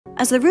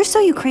As the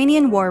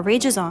Russo-Ukrainian war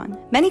rages on,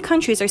 many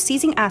countries are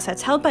seizing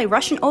assets held by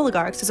Russian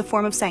oligarchs as a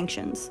form of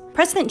sanctions.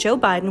 President Joe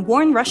Biden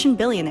warned Russian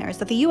billionaires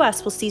that the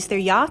US will seize their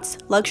yachts,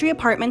 luxury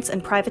apartments,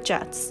 and private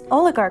jets.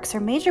 Oligarchs are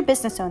major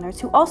business owners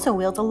who also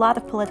wield a lot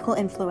of political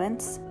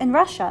influence. In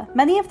Russia,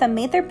 many of them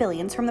made their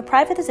billions from the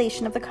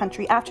privatization of the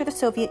country after the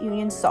Soviet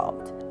Union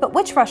dissolved. But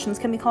which Russians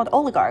can be called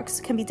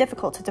oligarchs can be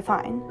difficult to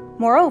define.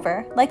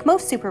 Moreover, like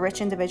most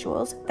super-rich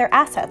individuals, their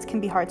assets can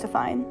be hard to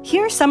find.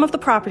 Here are some of the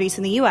properties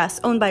in the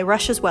US owned by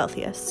Russia's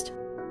wealthiest.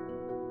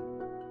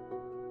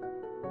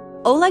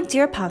 Oleg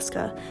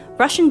Deripaska,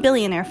 Russian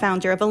billionaire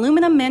founder of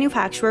aluminum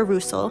manufacturer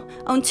Rusal,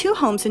 owned 2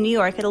 homes in New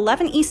York at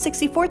 11 East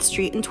 64th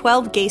Street and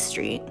 12 Gay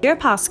Street.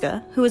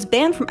 Deripaska, who was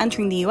banned from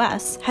entering the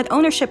US, had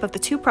ownership of the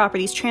 2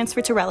 properties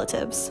transferred to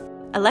relatives.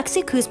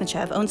 Alexei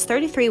Kuzmichev owns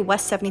 33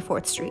 West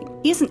 74th Street.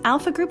 He is an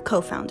Alpha Group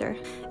co-founder.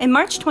 In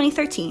March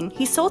 2013,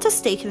 he sold his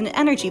stake in an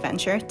energy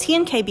venture,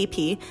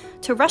 TNK-BP,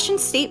 to Russian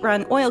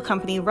state-run oil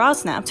company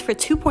Rosneft for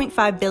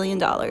 $2.5 billion.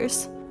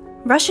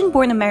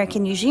 Russian-born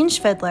American Eugene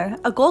Shvedler,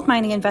 a gold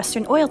mining investor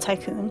and oil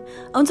tycoon,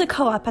 owns a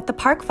co-op at the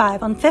Park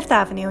 5 on 5th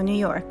Avenue in New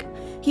York.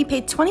 He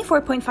paid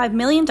 $24.5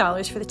 million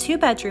for the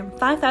 2-bedroom,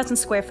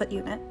 5,000-square-foot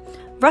unit.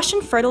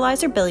 Russian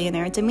fertilizer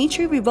billionaire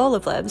Dmitry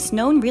Rybolovlev's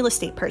known real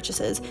estate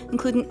purchases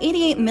include an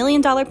 $88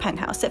 million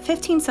penthouse at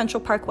 15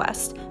 Central Park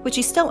West, which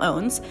he still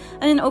owns,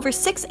 and an over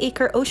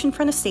 6-acre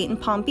oceanfront estate in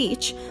Palm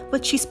Beach,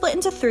 which he split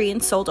into 3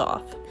 and sold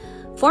off.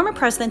 Former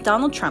President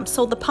Donald Trump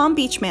sold the Palm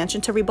Beach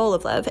mansion to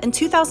Rybolovlev in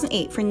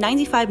 2008 for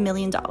 $95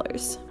 million.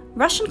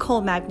 Russian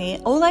coal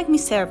magnate Oleg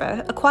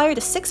Miserva acquired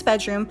a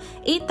 6-bedroom,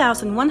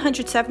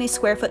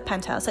 8,170-square-foot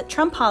penthouse at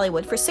Trump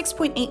Hollywood for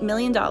 $6.8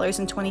 million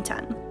in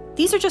 2010.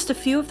 These are just a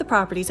few of the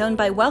properties owned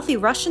by wealthy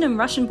Russian and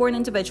Russian-born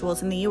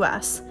individuals in the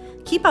US.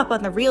 Keep up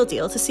on The Real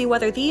Deal to see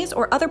whether these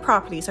or other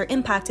properties are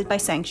impacted by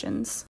sanctions.